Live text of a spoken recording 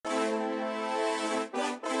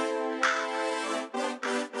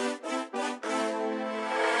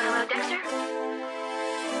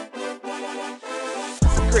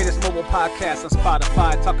mobile podcast on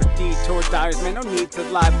Spotify. Talking detour diaries, man, no need to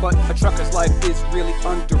lie, but a trucker's life is really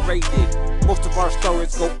underrated. Most of our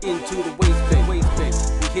stories go into the waste bin. We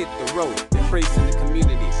hit the road, embracing the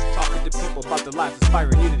community, talking to people about their lives,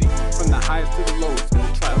 inspiring unity. From the highs to the lows and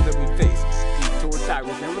the trials that we face. Detour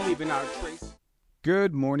diaries, man, we're leaving our trace.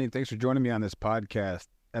 Good morning. Thanks for joining me on this podcast,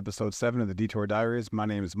 episode 7 of the Detour Diaries. My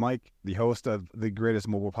name is Mike, the host of the greatest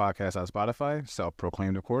mobile podcast on Spotify,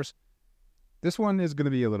 self-proclaimed, of course. This one is going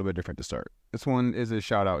to be a little bit different to start. This one is a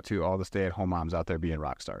shout out to all the stay-at-home moms out there being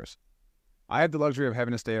rock stars. I had the luxury of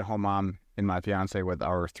having a stay-at-home mom and my fiance with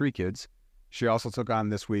our 3 kids. She also took on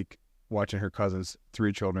this week watching her cousin's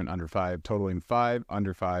 3 children under 5, totaling 5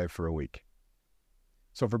 under 5 for a week.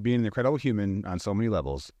 So for being an incredible human on so many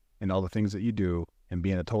levels and all the things that you do and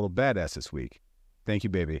being a total badass this week, thank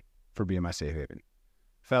you, baby, for being my safe haven.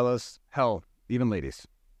 Fellas, hell, even ladies,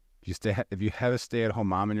 if you have a stay-at-home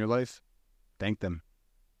mom in your life, thank them.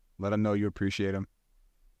 Let them know you appreciate them.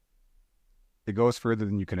 It goes further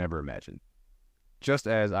than you can ever imagine. Just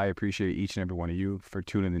as I appreciate each and every one of you for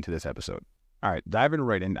tuning into this episode. All right, diving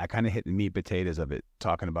right in, I kind of hit the meat potatoes of it,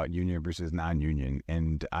 talking about union versus non-union.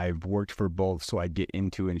 And I've worked for both, so I get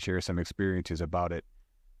into and share some experiences about it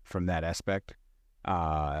from that aspect.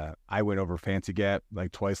 I went over Fancy Gap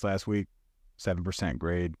like twice last week, 7%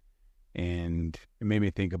 grade. And it made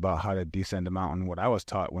me think about how to descend a mountain, what I was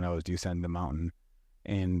taught when I was descending the mountain,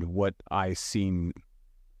 and what I seen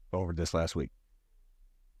over this last week.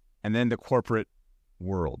 And then the corporate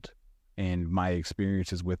world and my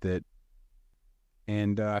experiences with it.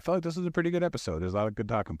 And I felt like this was a pretty good episode. There's a lot of good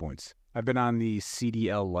talking points. I've been on the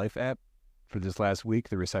CDL Life app for this last week.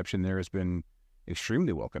 The reception there has been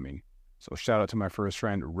extremely welcoming. So shout out to my first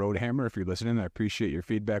friend, Roadhammer. If you're listening, I appreciate your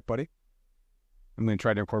feedback, buddy. I'm going to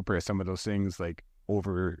try to incorporate some of those things like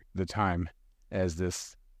over the time as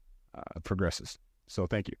this progresses. So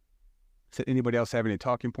thank you. Does anybody else have any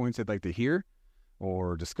talking points they'd like to hear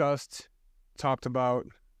or discussed, talked about,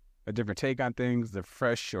 a different take on things, the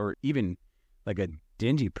fresh or even like a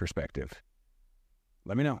dingy perspective?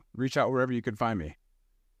 Let me know. Reach out wherever you can find me.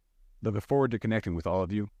 Looking forward to connecting with all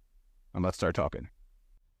of you, and let's start talking.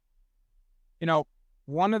 You know,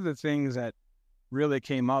 one of the things that really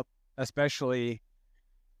came up, especially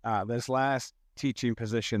this last teaching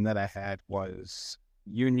position that I had, was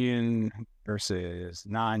union versus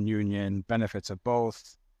non-union, benefits of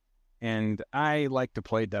both. And I like to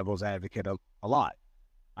play devil's advocate a lot.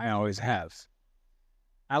 I always have.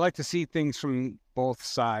 I like to see things from both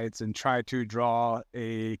sides and try to draw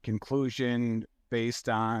a conclusion based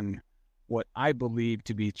on what I believe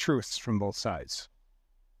to be truths from both sides.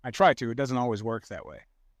 I try to. It doesn't always work that way.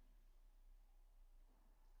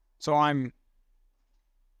 So I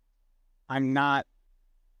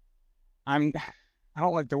don't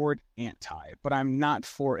like the word anti, but I'm not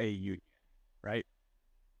for a union, right?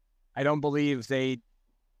 I don't believe they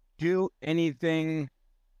do anything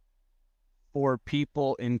for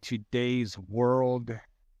people in today's world.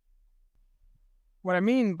 What I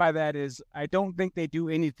mean by that is I don't think they do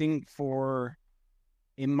anything for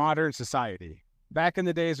a modern society. Back in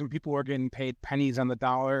the days when people were getting paid pennies on the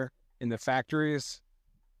dollar in the factories,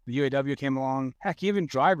 the UAW came along, heck, even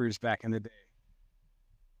drivers back in the day.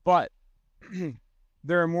 But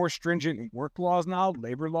there are more stringent work laws now,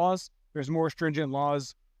 labor laws. There's more stringent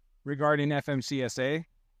laws regarding FMCSA.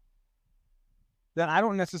 Then I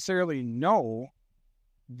don't necessarily know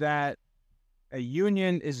that a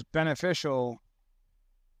union is beneficial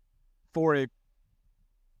for a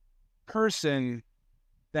person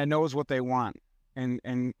that knows what they want and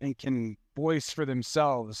can voice for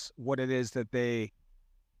themselves what it is that they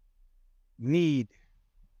need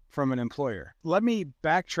from an employer. Let me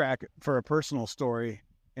backtrack for a personal story.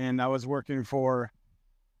 And I was working for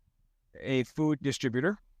a food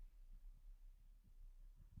distributor.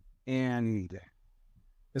 And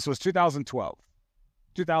this was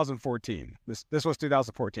 2014. This was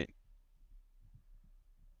 2014.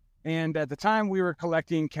 And at the time, we were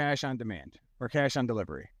collecting cash on demand or cash on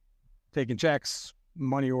delivery, taking checks,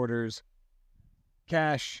 money orders,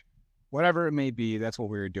 cash, whatever it may be. That's what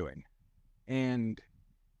we were doing. And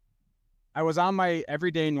I was on my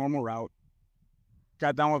everyday normal route,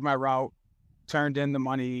 got done with my route, turned in the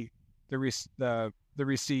money, the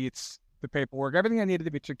receipts, the paperwork, everything I needed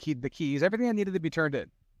to be the keys, everything I needed to be turned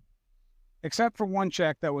in, except for one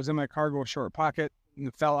check that was in my cargo short pocket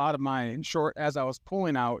and fell out of my short as I was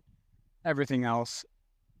pulling out everything else,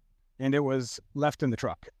 and it was left in the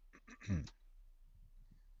truck.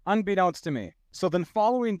 Unbeknownst to me. So the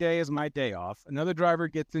following day is my day off. Another driver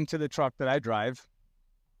gets into the truck that I drive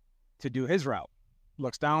to do his route,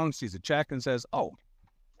 looks down, sees a check, and says, "Oh,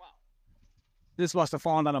 wow, This must have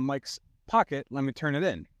fallen out of Mike's pocket. Let me turn it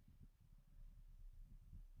in.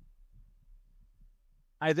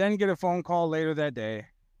 I then get a phone call later that day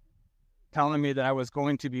telling me that I was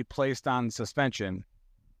going to be placed on suspension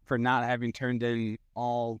for not having turned in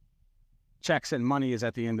all checks and monies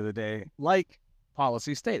at the end of the day, like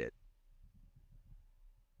policy stated.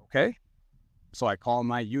 Okay, so I call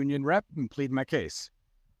my union rep and plead my case.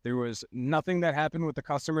 There was nothing that happened with the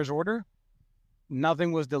customer's order.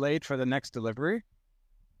 Nothing was delayed for the next delivery.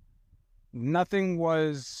 Nothing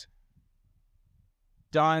was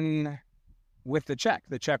done with the check.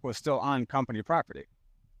 The check was still on company property.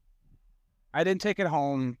 I didn't take it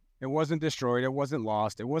home. It wasn't destroyed. It wasn't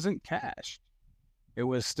lost. It wasn't cashed. It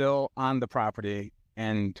was still on the property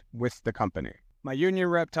and with the company. My union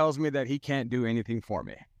rep tells me that he can't do anything for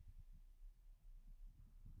me.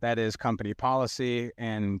 That is company policy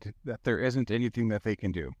and that there isn't anything that they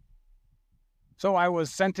can do. So I was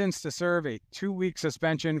sentenced to serve a 2-week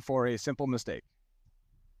suspension for a simple mistake.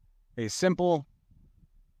 A simple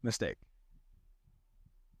mistake.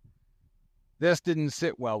 This didn't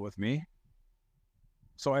sit well with me,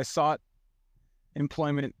 so I sought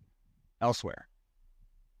employment elsewhere.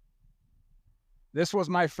 This was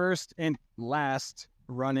my first and last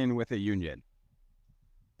run-in with a union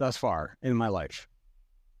thus far in my life.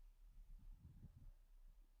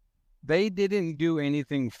 They didn't do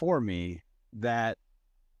anything for me that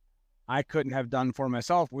I couldn't have done for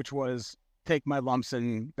myself, which was take my lumps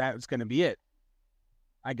and that was going to be it,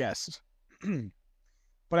 I guess.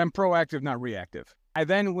 But I'm proactive, not reactive. I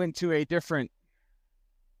then went to a different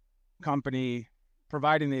company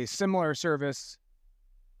providing a similar service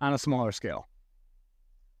on a smaller scale.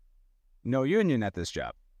 No union at this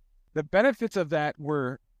job. The benefits of that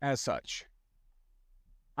were as such.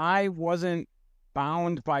 I wasn't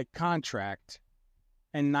bound by contract,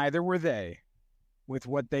 and neither were they, with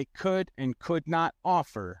what they could and could not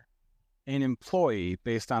offer an employee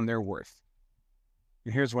based on their worth.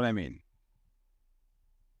 And here's what I mean.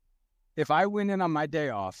 If I went in on my day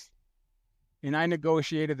off and I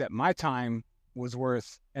negotiated that my time was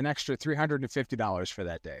worth an extra $350 for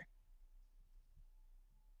that day,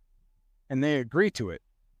 and they agree to it,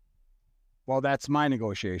 well, that's my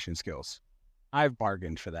negotiation skills. I've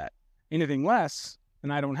bargained for that. Anything less,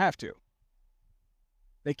 and I don't have to.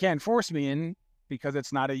 They can't force me in because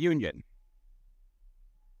it's not a union.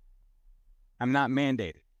 I'm not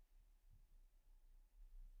mandated.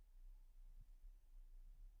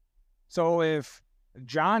 So if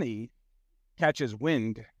Johnny catches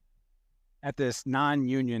wind at this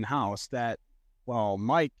non-union house that, well,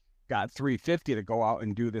 Mike got $350 to go out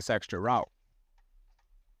and do this extra route,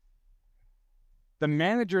 the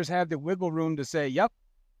managers have the wiggle room to say, yep,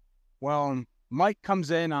 well, Mike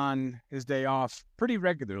comes in on his day off pretty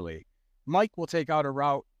regularly. Mike will take out a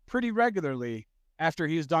route pretty regularly after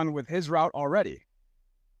he's done with his route already.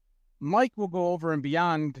 Mike will go over and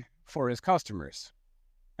beyond for his customers.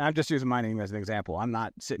 And I'm just using my name as an example. I'm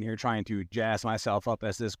not sitting here trying to jazz myself up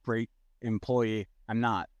as this great employee. I'm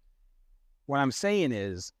not. What I'm saying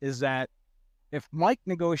is that if Mike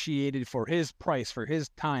negotiated for his price, for his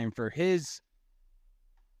time, for his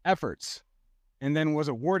efforts, and then was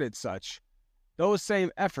awarded such, those same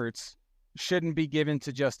efforts shouldn't be given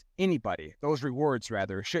to just anybody. Those rewards,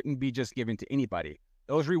 rather, shouldn't be just given to anybody.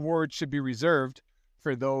 Those rewards should be reserved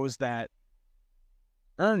for those that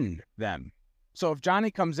earn them. So if Johnny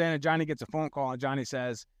comes in and Johnny gets a phone call and Johnny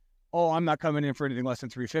says, oh, I'm not coming in for anything less than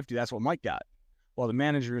 $350, that's what Mike got. Well, the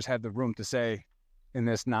managers have the room to say in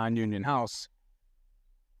this non-union house,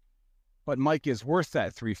 but Mike is worth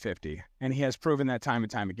that $350, and he has proven that time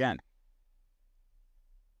and time again.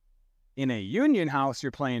 In a union house,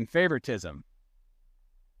 you're playing favoritism.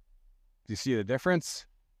 Do you see the difference?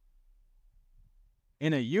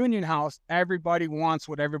 In a union house, everybody wants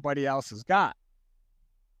what everybody else has got.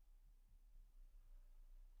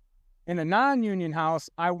 In a non-union house,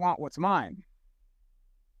 I want what's mine.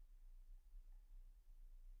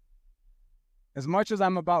 As much as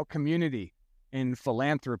I'm about community and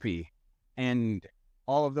philanthropy and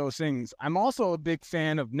all of those things, I'm also a big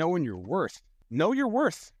fan of knowing your worth. Know your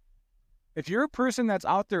worth. If you're a person that's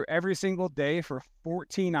out there every single day for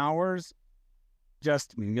 14 hours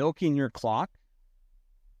just milking your clock,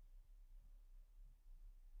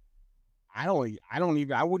 I wouldn't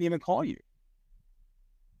even call you.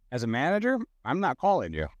 As a manager, I'm not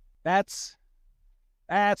calling you. That's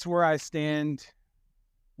where I stand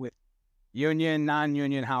with union,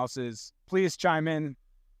 non-union houses. Please chime in.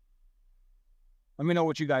 Let me know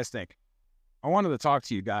what you guys think. I wanted to talk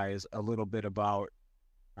to you guys a little bit about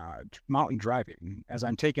mountain driving as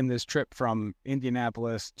I'm taking this trip from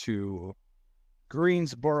Indianapolis to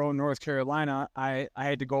Greensboro, North Carolina, I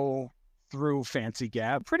had to go through Fancy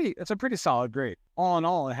Gap. It's a pretty solid grade. All in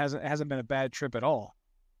all, it hasn't been a bad trip at all.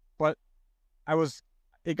 But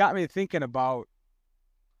it got me thinking about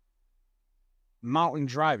mountain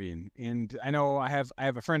driving. And I know I have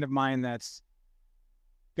a friend of mine that's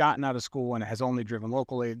gotten out of school and has only driven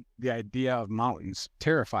locally. The idea of mountains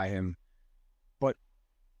terrify him. But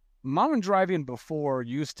mountain driving before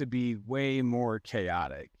used to be way more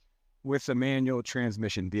chaotic with a manual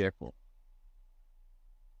transmission vehicle.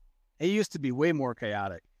 It used to be way more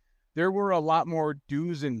chaotic. There were a lot more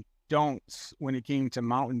do's and don'ts when it came to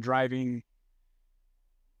mountain driving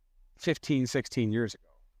 15, 16 years ago.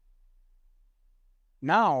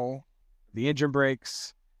 Now, the engine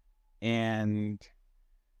brakes and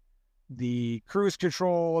the cruise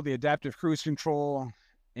control, the adaptive cruise control,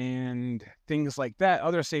 and things like that,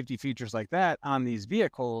 other safety features like that on these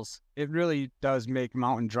vehicles, it really does make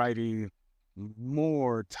mountain driving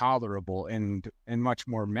more tolerable and much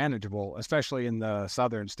more manageable, especially in the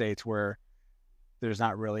southern states where there's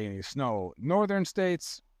not really any snow. Northern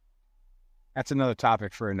states, that's another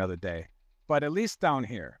topic for another day. But at least down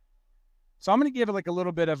here. So I'm going to give it like a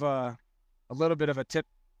little bit of a tip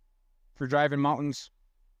for driving mountains,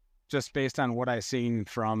 just based on what I've seen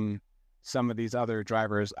from some of these other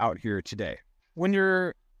drivers out here today. When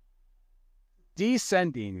you're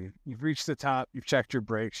descending, you've reached the top, you've checked your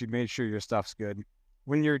brakes, you've made sure your stuff's good.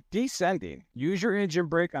 When you're descending, use your engine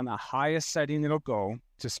brake on the highest setting it'll go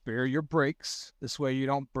to spare your brakes. This way you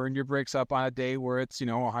don't burn your brakes up on a day where it's,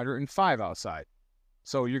 105 outside.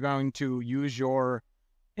 So you're going to use your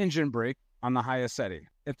engine brake on the highest setting.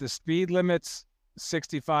 If the speed limit's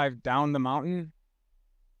 65 down the mountain,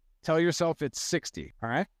 tell yourself it's 60, all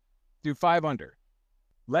right? Do 5 under.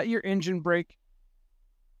 Let your engine brake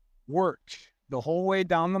work the whole way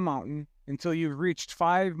down the mountain until you've reached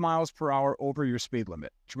 5 miles per hour over your speed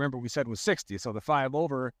limit, which remember we said was 60, so the 5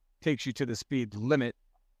 over takes you to the speed limit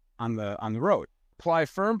on the road. Apply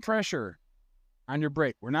firm pressure on your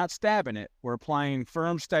brake. We're not stabbing it. We're applying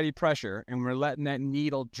firm, steady pressure, and we're letting that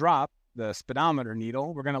needle drop, the speedometer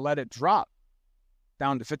needle. We're going to let it drop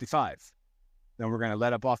down to 55. Then we're going to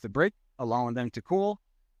let up off the brake, allowing them to cool,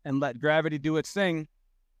 and let gravity do its thing.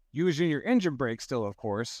 Using your engine brake still, of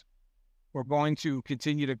course, we're going to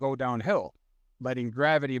continue to go downhill, letting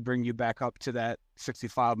gravity bring you back up to that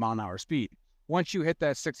 65 mile an hour speed. Once you hit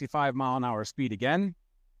that 65 mile an hour speed again,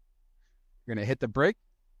 you're going to hit the brake,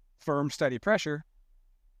 firm, steady pressure,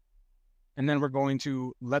 and then we're going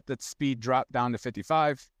to let the speed drop down to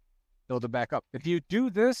 55, build it back up. If you do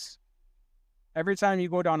this, every time you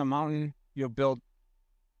go down a mountain, you'll build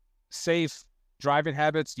safe driving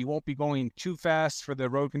habits. You won't be going too fast for the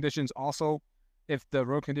road conditions. Also, if the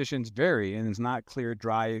road conditions vary and it's not clear,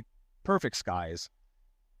 dry, perfect skies,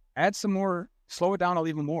 add some more, slow it down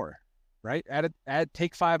even more, right?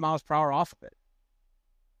 Take 5 miles per hour off of it.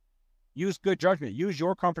 Use good judgment. Use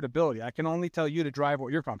your comfortability. I can only tell you to drive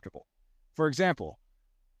what you're comfortable. For example,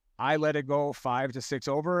 I let it go 5 to 6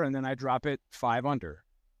 over and then I drop it 5 under.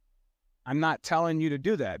 I'm not telling you to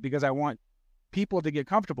do that because I want people to get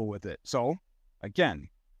comfortable with it. So, again,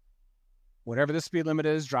 whatever the speed limit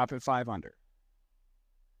is, drop it 5 under.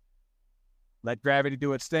 Let gravity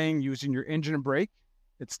do its thing. Using your engine and brake,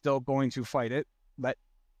 it's still going to fight it. Let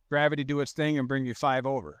gravity do its thing and bring you 5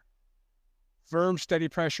 over. Firm, steady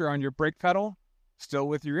pressure on your brake pedal, still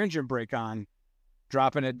with your engine brake on,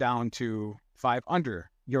 dropping it down to 5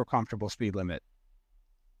 under your comfortable speed limit.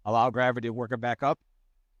 Allow gravity to work it back up,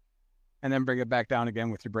 and then bring it back down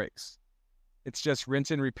again with your brakes. It's just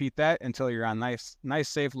rinse and repeat that until you're on nice,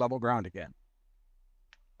 safe, level ground again.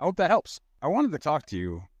 I hope that helps. I wanted to talk to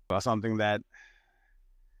you about something that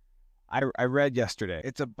I read yesterday.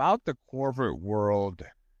 It's about the corporate world,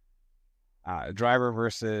 driver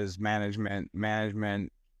versus management,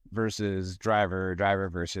 management versus driver, driver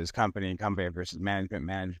versus company, company versus management,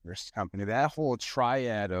 management versus company. That whole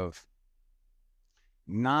triad of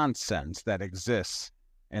nonsense that exists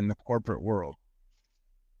in the corporate world,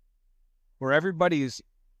 where everybody's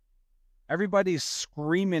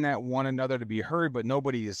screaming at one another to be heard, but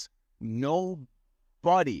nobody is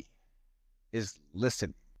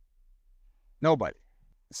listening. Nobody.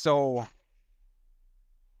 So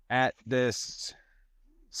at this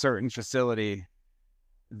certain facility,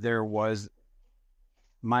 there was,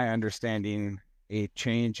 my understanding, a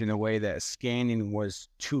change in the way that scanning was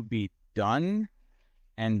to be done,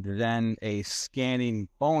 and then a scanning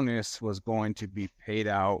bonus was going to be paid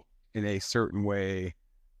out in a certain way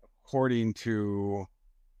according to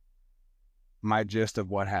my gist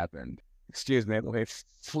of what happened. Excuse me, let me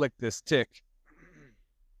flick this tick.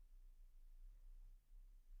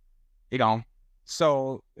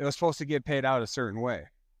 So it was supposed to get paid out a certain way.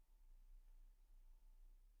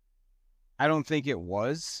 I don't think it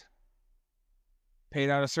was paid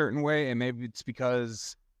out a certain way, and maybe it's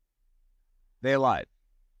because they lied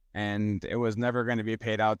and it was never going to be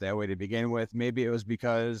paid out that way to begin with. Maybe it was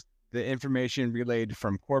because the information relayed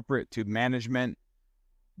from corporate to management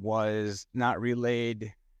was not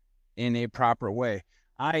relayed in a proper way.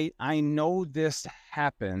 I know this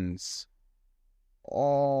happens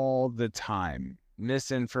all the time.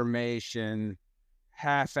 Misinformation,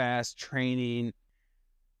 half-assed training.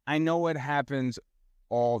 I know it happens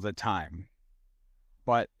all the time.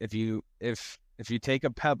 But if you take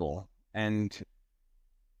a pebble and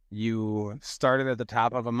you start it at the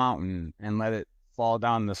top of a mountain and let it fall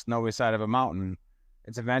down the snowy side of a mountain,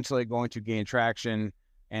 it's eventually going to gain traction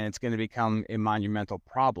and it's going to become a monumental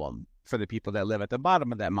problem for the people that live at the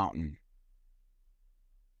bottom of that mountain.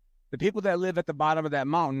 The people that live at the bottom of that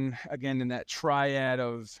mountain, again, in that triad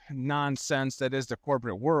of nonsense that is the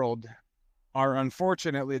corporate world, are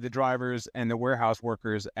unfortunately the drivers and the warehouse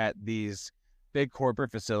workers at these big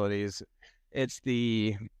corporate facilities. It's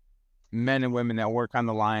the men and women that work on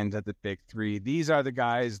the lines at the big three. These are the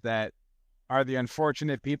guys that are the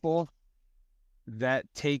unfortunate people that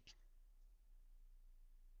take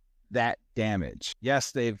that damage.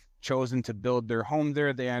 Yes, they've chosen to build their home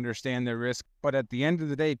there. They understand their risk. But at the end of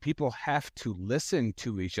the day, people have to listen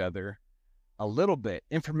to each other a little bit.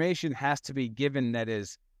 Information has to be given that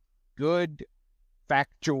is good,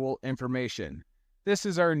 factual information. This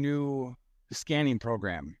is our new scanning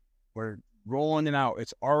program. We're rolling it out.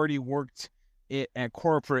 It's already worked at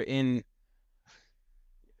corporate in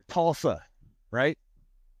Tulsa, right?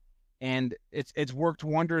 And it's worked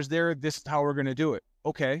wonders there. This is how we're going to do it.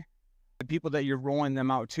 Okay. The people that you're rolling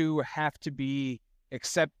them out to have to be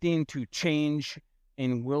accepting to change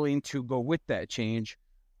and willing to go with that change.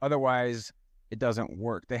 Otherwise, it doesn't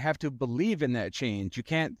work. They have to believe in that change. You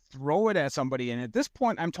can't throw it at somebody. And at this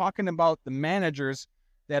point, I'm talking about the managers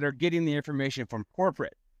that are getting the information from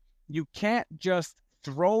corporate. You can't just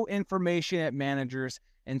throw information at managers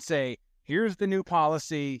and say, here's the new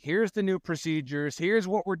policy, here's the new procedures, here's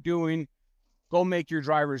what we're doing, go make your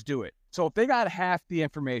drivers do it. So if they got half the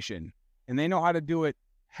information and they know how to do it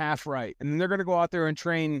half right, and then they're going to go out there and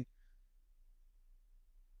train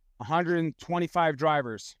 125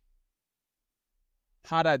 drivers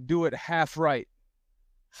how to do it half right,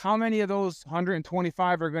 how many of those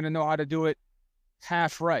 125 are going to know how to do it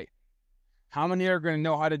half right? How many are going to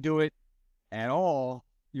know how to do it at all?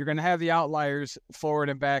 You're going to have the outliers forward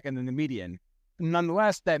and back and then the median.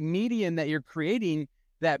 Nonetheless, that median that you're creating,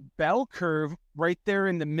 that bell curve right there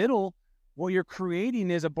in the middle, what you're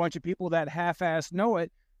creating is a bunch of people that half-ass know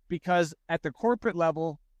it because at the corporate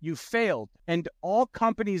level, you failed. And all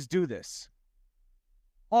companies do this.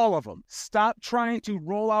 All of them. Stop trying to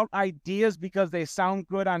roll out ideas because they sound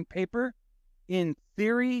good on paper, in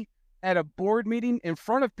theory, at a board meeting in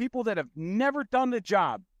front of people that have never done the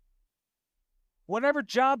job. Whatever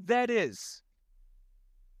job that is.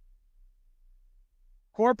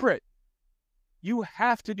 Corporate, you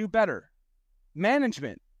have to do better.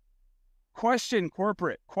 Management, question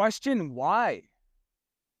corporate, question why.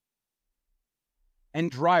 And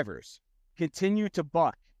drivers, continue to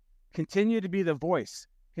buck, continue to be the voice,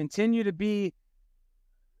 continue to be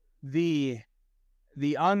the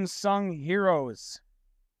unsung heroes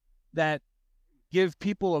that give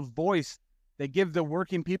people a voice. They give the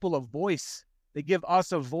working people a voice. They give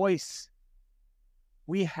us a voice.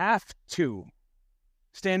 We have to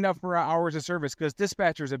stand up for our hours of service because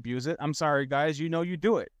dispatchers abuse it. I'm sorry, guys. You know you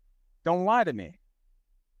do it. Don't lie to me.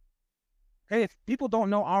 Okay, if people don't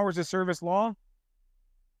know hours of service law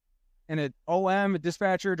and an OM, a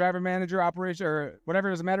dispatcher, driver manager, operator, or whatever,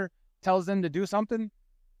 doesn't matter, tells them to do something,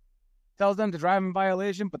 tells them to drive in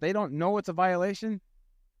violation, but they don't know it's a violation,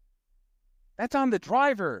 that's on the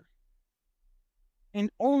driver. And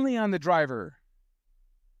only on the driver.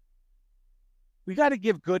 We got to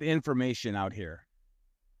give good information out here.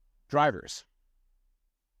 Drivers,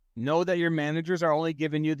 know that your managers are only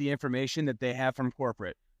giving you the information that they have from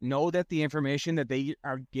corporate. Know that the information that they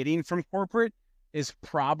are getting from corporate is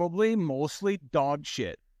probably mostly dog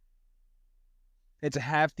shit. It's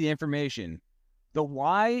half the information. The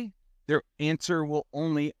why, their answer will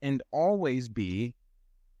only and always be,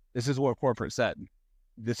 this is what corporate said.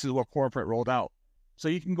 This is what corporate rolled out. So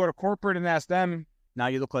you can go to corporate and ask them, now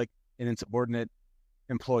you look like an insubordinate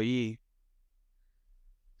employee.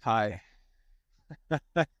 Hi.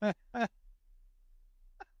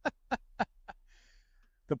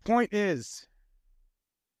 The point is,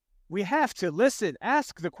 we have to listen,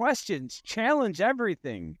 ask the questions, challenge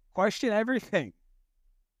everything, question everything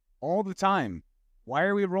all the time. Why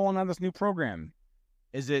are we rolling on this new program?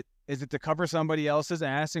 Is it to cover somebody else's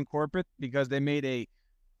ass in corporate because they made a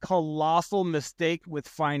colossal mistake with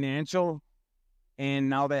financial and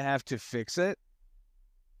now they have to fix it?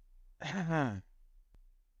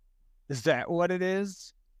 Is that what it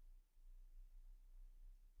is?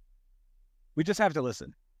 We just have to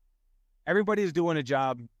listen. Everybody's doing a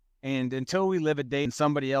job, and until we live a day in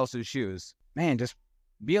somebody else's shoes, man, just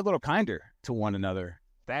be a little kinder to one another.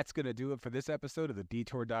 That's going to do it for this episode of the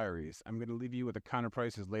Detour Diaries. I'm going to leave you with a Connor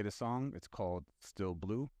Price's latest song. It's called Still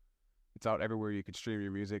Blue. It's out everywhere you can stream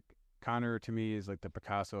your music. Connor, to me, is like the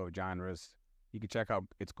Picasso of genres. You can check out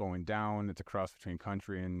It's Going Down. It's a cross between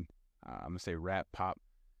country and, I'm going to say, rap, pop.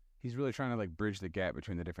 He's really trying to like bridge the gap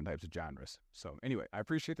between the different types of genres. So anyway, I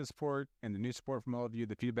appreciate the support and the new support from all of you.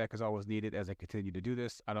 The feedback is always needed as I continue to do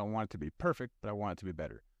this. I don't want it to be perfect, but I want it to be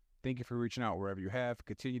better. Thank you for reaching out wherever you have.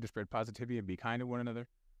 Continue to spread positivity and be kind to one another.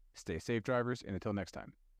 Stay safe, drivers, and until next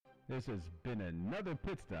time. This has been another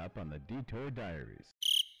pit stop on the Detour Diaries.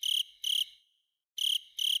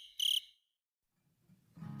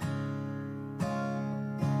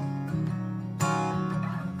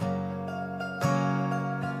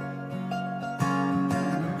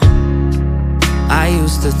 I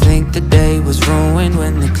used to think the day was ruined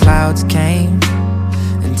when the clouds came,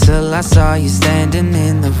 until I saw you standing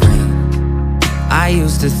in the rain. I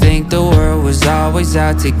used to think the world was always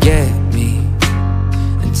out to get me,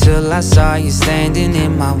 until I saw you standing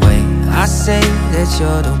in my way. I say that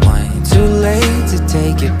you're the one, too late to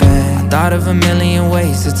take it back. I thought of a million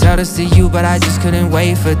ways to tell this to you, but I just couldn't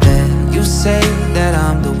wait for that. You say that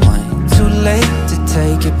I'm the one, too late to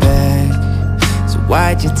take it back. So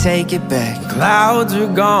why'd you take it back? Clouds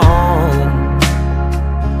are gone,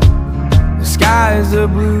 the skies are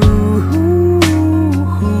blue.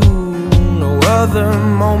 No other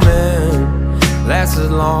moment lasts as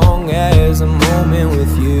long as a moment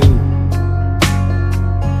with you.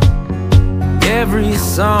 Every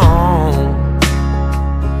song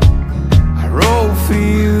I wrote for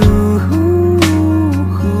you,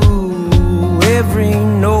 every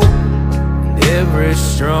note and every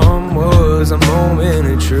strum was a moment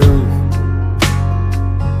of truth.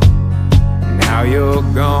 Now you're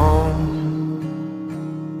gone,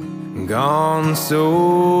 gone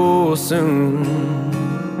so soon,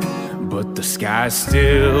 but the sky's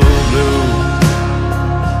still blue.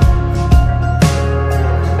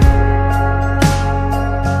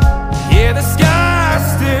 Yeah, the sky's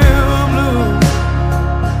still blue.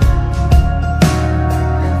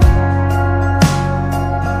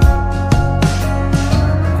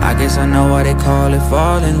 I guess I know why they call it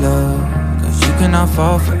fall in love, 'cause you cannot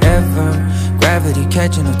fall forever. Gravity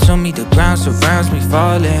catching up to me, the ground surrounds me,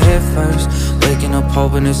 falling head first. Waking up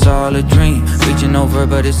hoping it's all a dream, reaching over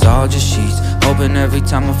but it's all just sheets. Hoping every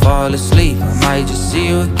time I fall asleep I might just see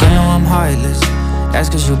you again. I know I'm heartless, that's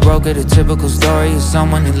 'cause you broke it. A typical story of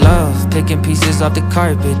someone in love, picking pieces off the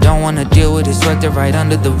carpet. Don't wanna deal with it, swept it right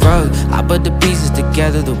under the rug. I put the pieces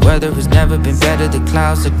together, the weather has never been better. The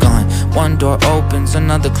clouds are gone, one door opens,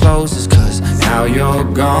 another closes, 'cause now you're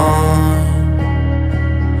gone,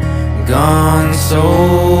 gone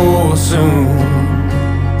so soon,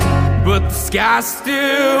 but the sky's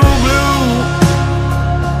still blue.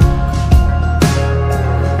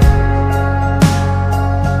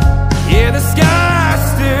 Yeah, the sky's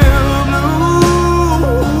still blue.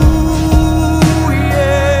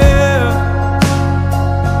 Yeah,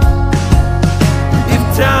 if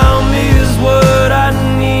time is what I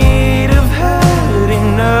need, I've had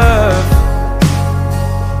enough.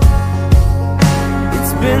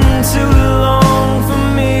 It's been too long for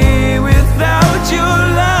me without your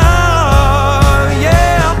love.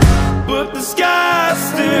 Yeah, but the sky's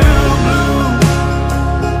still blue.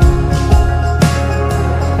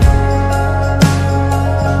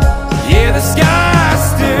 Yeah, the sky's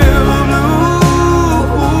still blue.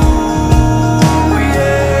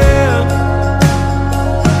 Yeah,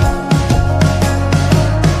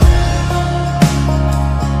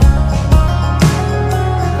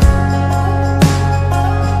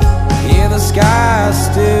 yeah, the sky's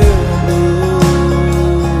still blue.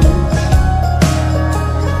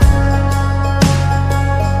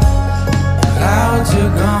 Clouds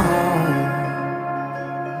are gone,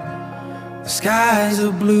 the skies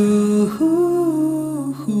are blue.